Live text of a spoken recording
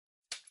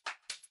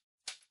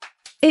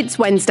It's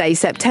Wednesday,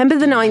 September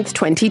the 9th,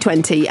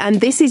 2020,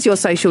 and this is your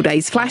Social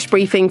Days flash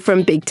briefing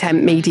from Big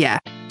Tent Media.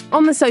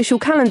 On the social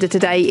calendar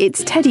today,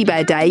 it's Teddy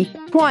Bear Day,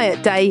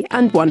 Quiet Day,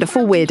 and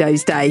Wonderful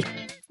Weirdos Day.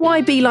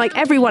 Why be like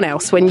everyone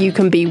else when you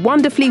can be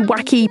wonderfully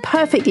wacky,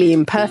 perfectly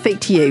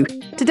imperfect you?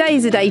 Today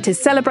is a day to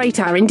celebrate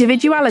our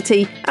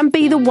individuality and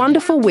be the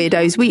wonderful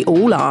weirdos we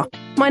all are.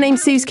 My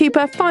name's Suze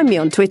Cooper. Find me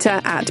on Twitter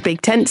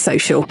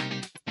 @BigTentSocial.